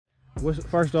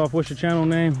First off, what's your channel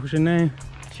name? What's your name?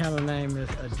 Channel name is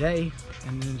A Day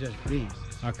and then just B.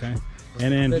 Okay. But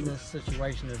and then fitness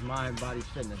situation is Mind Body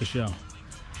Fitness. For sure.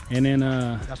 And then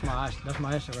that's my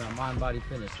Instagram, Mind Body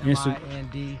Fitness.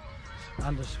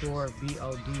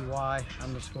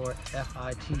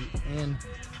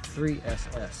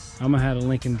 MIND_BODY_FITN3SS. I'm gonna have a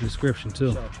link in the description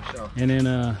too. For sure. And then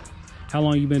how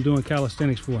long you been doing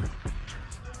calisthenics for?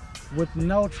 With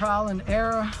no trial and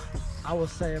error, I would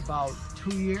say about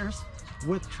 2 years.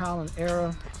 With trial and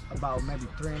error, about maybe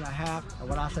 3.5. And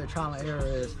when I say trial and error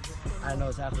is, I know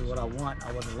exactly what I want.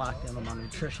 I wasn't locked in on my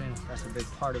nutrition. That's a big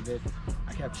part of it.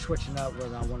 I kept switching up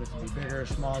whether I wanted to be bigger,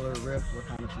 smaller, ripped, what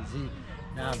kind of physique.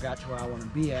 Now I've got to where I want to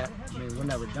be at. I mean, we're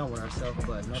never done with ourselves,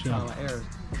 but no trial and error,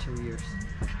 2 years.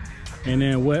 And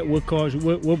then what caused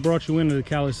you? What brought you into the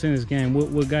calisthenics game?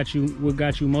 What got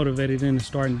you motivated into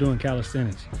starting doing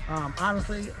calisthenics?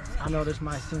 Honestly, I know this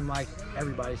might seem like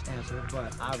everybody's answer,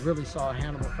 but I really saw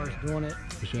Hannibal first doing it.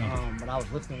 For sure. But I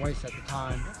was lifting weights at the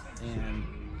time, and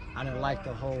I didn't like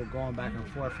the whole going back and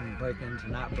forth from breaking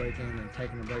to not breaking and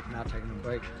taking a break, not taking a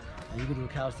break. And you can do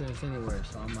calisthenics anywhere,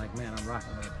 so I'm like, man, I'm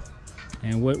rocking with it.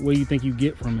 And what do you think you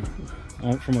get from it?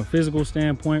 From a physical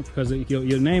standpoint, because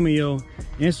your name of your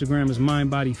Instagram is Mind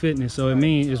Body Fitness, so it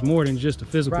means it's more than just a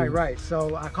physical. Right.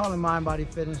 So I call it Mind Body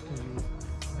Fitness because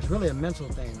it's really a mental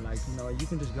thing. Like, you know, you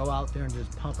can just go out there and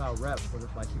just pump out reps, but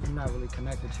if you're not really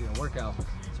connected to your workout,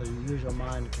 so you use your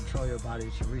mind to control your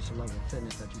body to reach the level of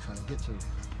fitness that you're trying to get to.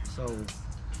 So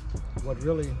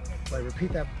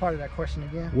repeat that part of that question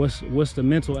again. What's the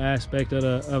mental aspect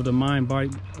of the mind body?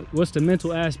 What's the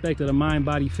mental aspect of the Mind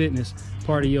Body Fitness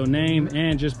part of your name,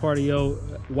 and just part of your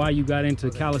why you got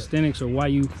into calisthenics, or why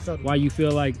you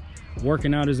feel like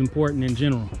working out is important in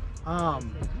general?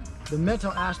 The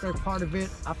mental aspect part of it,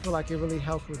 I feel like it really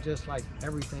helps with just like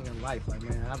everything in life. Like,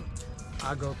 man,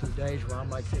 I go through days where I'm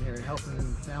like sitting here helping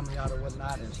family out or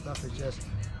whatnot, and stuff is just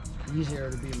easier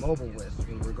to be mobile with,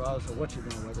 regardless of what you're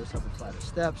doing, whether it's up a flight of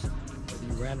steps, whether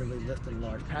you randomly lifting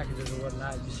large packages or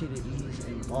whatnot. You see the ease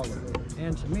in all of it.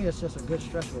 And to me, it's just a good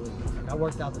stress reliever. Like, I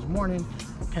worked out this morning,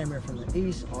 came here from the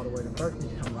east all the way to Berkeley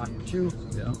to come rock with you.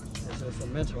 Yeah. It's a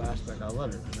mental aspect. I love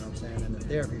it. You know what I'm saying? And the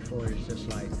therapy for it is just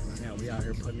like, man, we out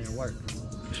here putting in work.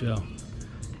 Sure.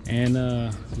 And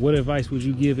what advice would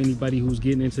you give anybody who's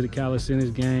getting into the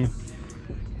calisthenics game?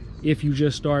 If you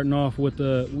just starting off with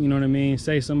the, you know what I mean,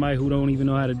 say somebody who don't even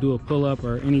know how to do a pull-up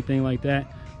or anything like that,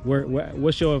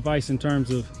 what's your advice in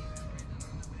terms of,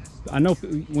 I know,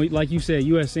 like you said,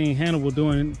 you have seen Hannibal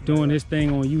doing his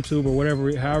thing on YouTube or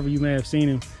whatever, however you may have seen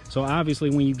him. So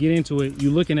obviously when you get into it,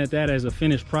 you're looking at that as a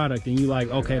finished product, and you like,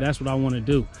 okay, that's what I want to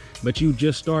do. But you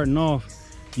just starting off,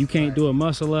 you can't do a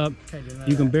muscle up,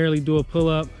 you can barely do a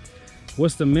pull-up.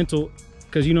 What's the mental?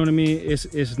 Because, you know what I mean,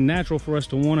 it's natural for us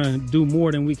to want to do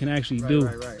more than we can actually do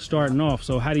starting off.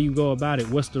 So how do you go about it?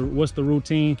 What's the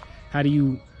routine? How do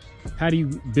you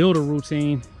build a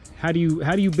routine? How do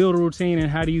you build a routine,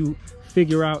 and how do you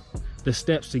figure out the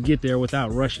steps to get there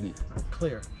without rushing it?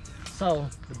 Clear. So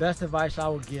the best advice I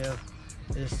would give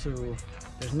is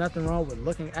there's nothing wrong with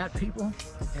looking at people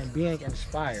and being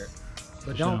inspired,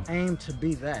 but don't aim to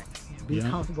be that. Be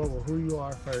comfortable with who you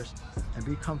are first, and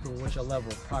be comfortable with your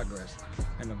level of progress.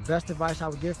 And the best advice I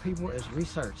would give people is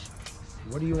research.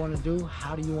 What do you want to do?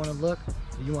 How do you want to look?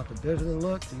 Do you want the bigger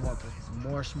look? Do you want the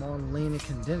more small, lean, and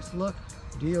condensed look?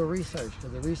 Do your research,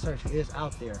 because the research is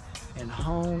out there, and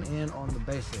hone in on the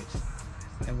basics.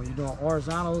 And when you're doing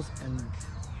horizontals and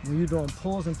when you're doing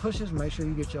pulls and pushes, make sure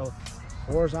you get your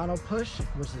horizontal push,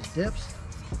 which is dips.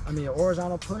 Your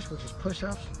horizontal push, which is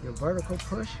push-ups, your vertical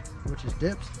push, which is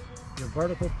dips, your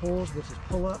vertical pulls, which is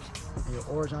pull-ups, and your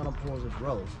horizontal pulls is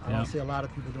rows. I don't see a lot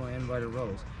of people doing inverted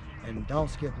rows. And don't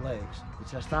skip legs. The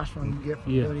testosterone you get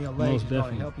from building your legs is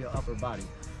going to help your upper body.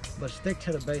 But stick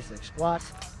to the basics.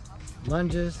 Squats,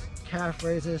 lunges, calf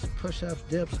raises, push-ups,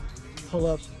 dips,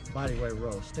 pull-ups, bodyweight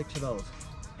rows. Stick to those.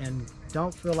 And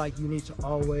don't feel like you need to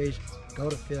always go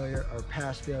to failure or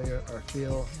past failure or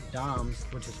feel DOMS,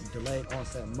 which is delayed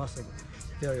onset muscle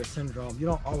failure syndrome. You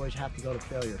don't always have to go to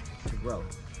failure to grow.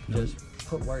 Just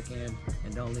put work in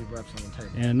and don't leave reps on the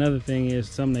table. And another thing is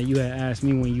something that you had asked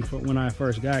me when I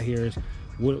first got here is,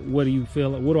 what do you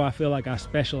feel? What do I feel like I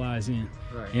specialize in?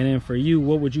 Right. And then for you,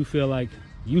 what would you feel like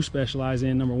you specialize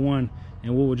in, number one,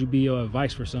 and what would you be your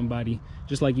advice for somebody?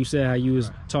 Just like you said, how you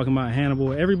was talking about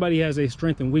Hannibal. Everybody has a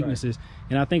strengths and weaknesses,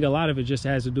 and I think a lot of it just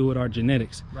has to do with our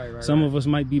genetics. Some of us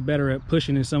might be better at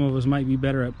pushing, and some of us might be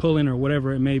better at pulling, or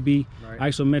whatever it may be,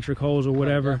 isometric holds or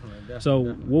whatever.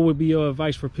 So what would be your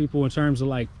advice for people in terms of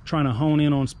like trying to hone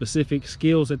in on specific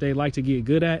skills that they like to get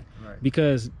good at?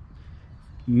 Because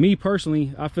me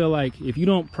personally, I feel like if you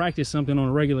don't practice something on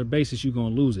a regular basis, you're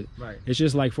gonna lose it. Right. It's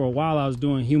just like for a while I was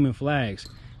doing human flags,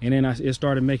 and then it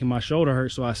started making my shoulder hurt,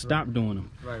 so I stopped doing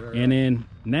them. And then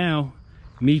now,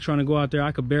 me trying to go out there,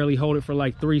 I could barely hold it for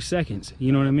like 3 seconds.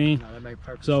 You know what I mean? No, that makes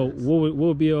perfect so sense. what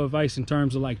would be your advice in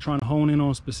terms of like trying to hone in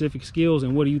on specific skills,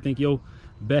 and what do you think your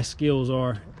best skills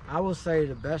are? I will say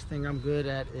the best thing I'm good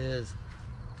at is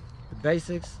the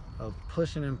basics of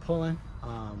pushing and pulling,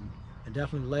 and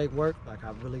definitely leg work. Like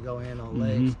I really go in on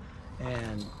legs.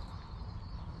 And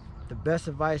the best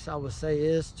advice I would say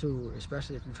is to,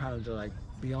 especially if you're trying to like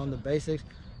be on the basics,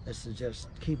 is to just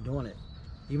keep doing it.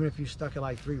 Even if you stuck at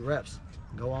like 3 reps,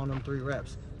 go on them 3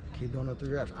 reps. Keep doing them 3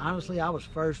 reps. Honestly,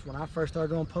 when I first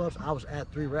started doing pull-ups, I was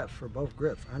at 3 reps for both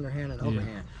grips, underhand and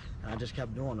overhand. And I just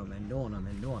kept doing them and doing them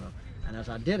and doing them. And as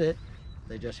I did it,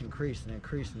 they just increased and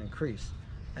increased and increased.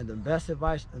 And the best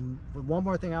advice, and one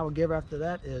more thing I would give after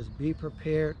that, is be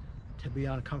prepared to be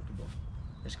uncomfortable.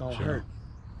 It's gonna hurt.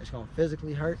 It's gonna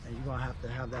physically hurt, and you're gonna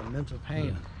have that mental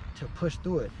pain to push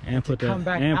through it and to come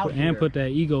back out here. And put that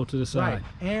ego to the side. Right.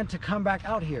 And to come back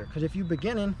out here, because if you're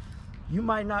beginning, you're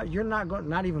not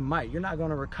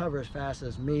gonna recover as fast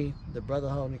as me, the brother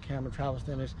holding the camera,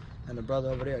 Travelsthenix, and the brother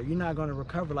over there. You're not gonna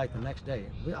recover like the next day.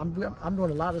 I'm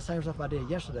doing a lot of the same stuff I did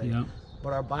yesterday,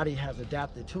 but our body has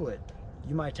adapted to it.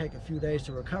 You might take a few days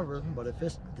to recover, but if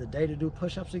it's the day to do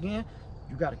push-ups again,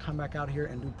 you got to come back out here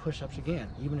and do push-ups again,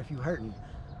 even if you're hurting.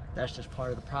 That's just part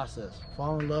of the process.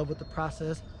 Fall in love with the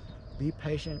process, be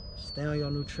patient, stay on your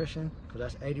nutrition, because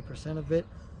that's 80% of it,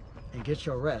 and get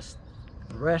your rest.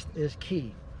 Rest is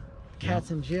key. Cats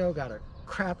in jail got a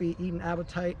crappy eating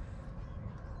appetite.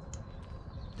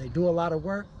 They do a lot of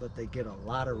work, but they get a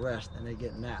lot of rest, and they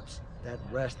get naps. That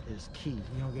rest is key.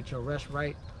 You don't get your rest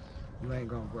right, you ain't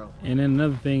gonna grow. And then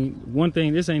another thing, one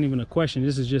thing, this ain't even a question,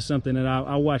 this is just something that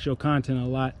I watch your content a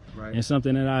lot, and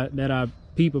something that I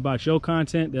peep about your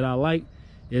content that I like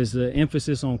is the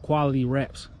emphasis on quality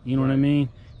reps. You know what I mean?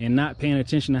 And not paying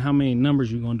attention to how many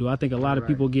numbers you're gonna do. I think a lot of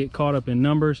people get caught up in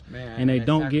numbers, and they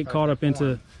don't get caught up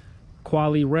into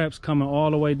quality reps, coming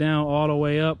all the way down, all the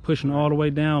way up, pushing all the way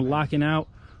down, locking out,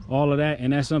 all of that.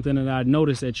 And that's something that I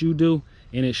noticed that you do,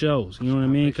 and it shows. You know what I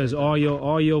mean? Because all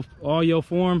your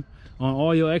form on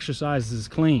all your exercises is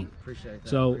clean. Appreciate that.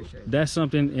 So that's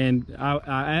something, and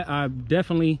I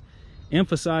definitely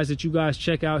emphasize that you guys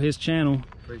check out his channel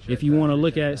if you want to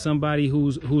look at somebody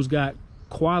who's got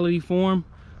quality form,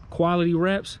 quality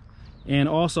reps, and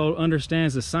also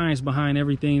understands the science behind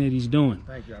everything that he's doing.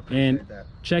 Thank you. I appreciate that.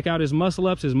 Check out his muscle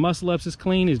ups. His muscle ups is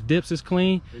clean. His dips is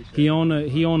clean. He on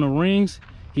the rings.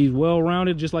 He's well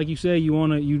rounded, just like you said.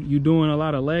 You doing a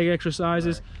lot of leg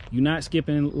exercises. You're not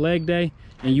skipping leg day,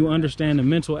 and you understand the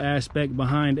mental aspect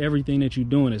behind everything that you're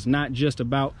doing. It's not just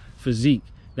about physique.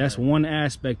 That's one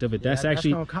aspect of it. That's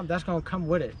gonna come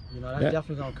with it. You know, that's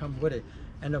definitely gonna come with it.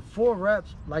 And the 4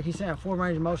 reps, like he's saying, 4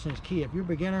 range of motion is key. If you're a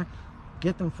beginner,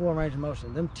 get them 4 range of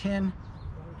motion. Them 10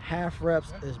 half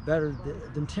reps is better.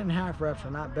 Them 10 half reps are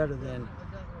not better than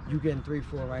you getting 3,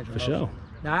 4 range of motion. For sure.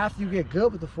 Now, after you get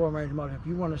good with the 4 range of motion, if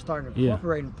you want to start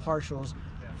incorporating partials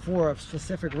for a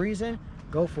specific reason,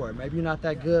 go for it. Maybe you're not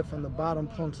that good from the bottom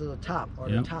pulling to the top, or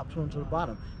the top pulling to the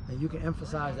bottom, and you can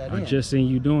emphasize that. I just seen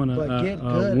you doing a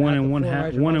 1 and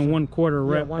 1/4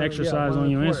 rep exercise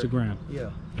on your Instagram.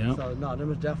 So no,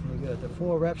 them is definitely good. The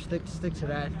 4 reps, stick to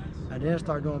that, and then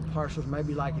start doing partials.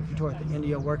 Maybe like if you're towards the end of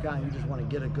your workout and you just want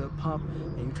to get a good pump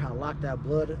and you're trying to lock that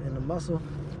blood in the muscle,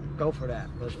 go for that.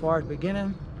 But as far as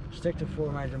beginning, stick to 4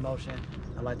 range of motion.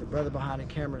 And like the brother behind the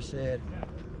camera said,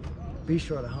 be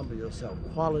sure to humble yourself.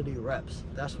 Quality reps,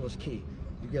 that's what's key.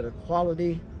 You get a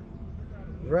quality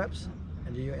reps,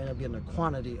 and then you end up getting a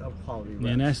quantity of quality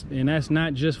reps. And that's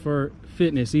not just for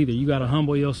fitness either. You got to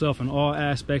humble yourself in all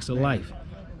aspects of life.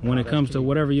 When it comes to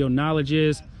whatever your knowledge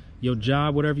is, your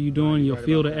job, whatever you're doing, your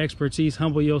field of expertise,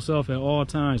 humble yourself at all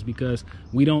times, because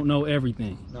we don't know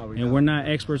everything. We're not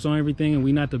experts on everything, and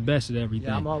we're not the best at everything.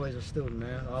 Yeah, I'm always a student,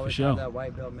 man. I always have that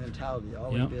white belt mentality.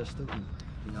 Always be a student.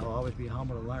 You know, always be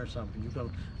humble to learn something.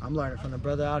 I'm learning from the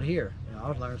brother out here. You know, I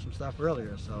was learning some stuff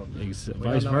earlier, so vice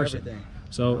versa. Everything.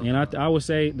 So, and I would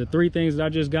say the 3 things that I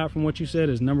just got from what you said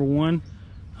is, number 1,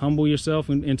 humble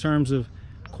yourself in terms of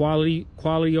quality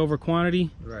over quantity.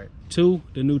 2,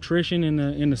 the nutrition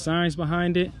and the science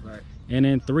behind it. And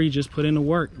then 3, just put in the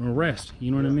work and rest. You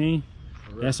know what I mean?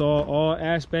 That's all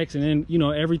aspects, and then, you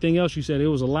know, everything else you said, it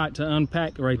was a lot to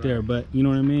unpack there, but you know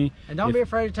what I mean? And don't be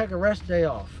afraid to take a rest day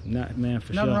off. Man,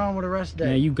 for sure. Nothing wrong with a rest day.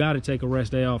 Man, you got to take a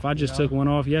rest day off. I just took one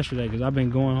off yesterday because I've been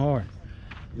going hard.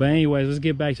 But anyways, let's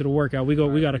get back to the workout. We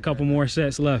got a couple more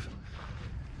sets left.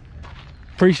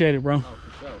 Appreciate it, bro. Oh,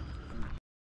 for sure.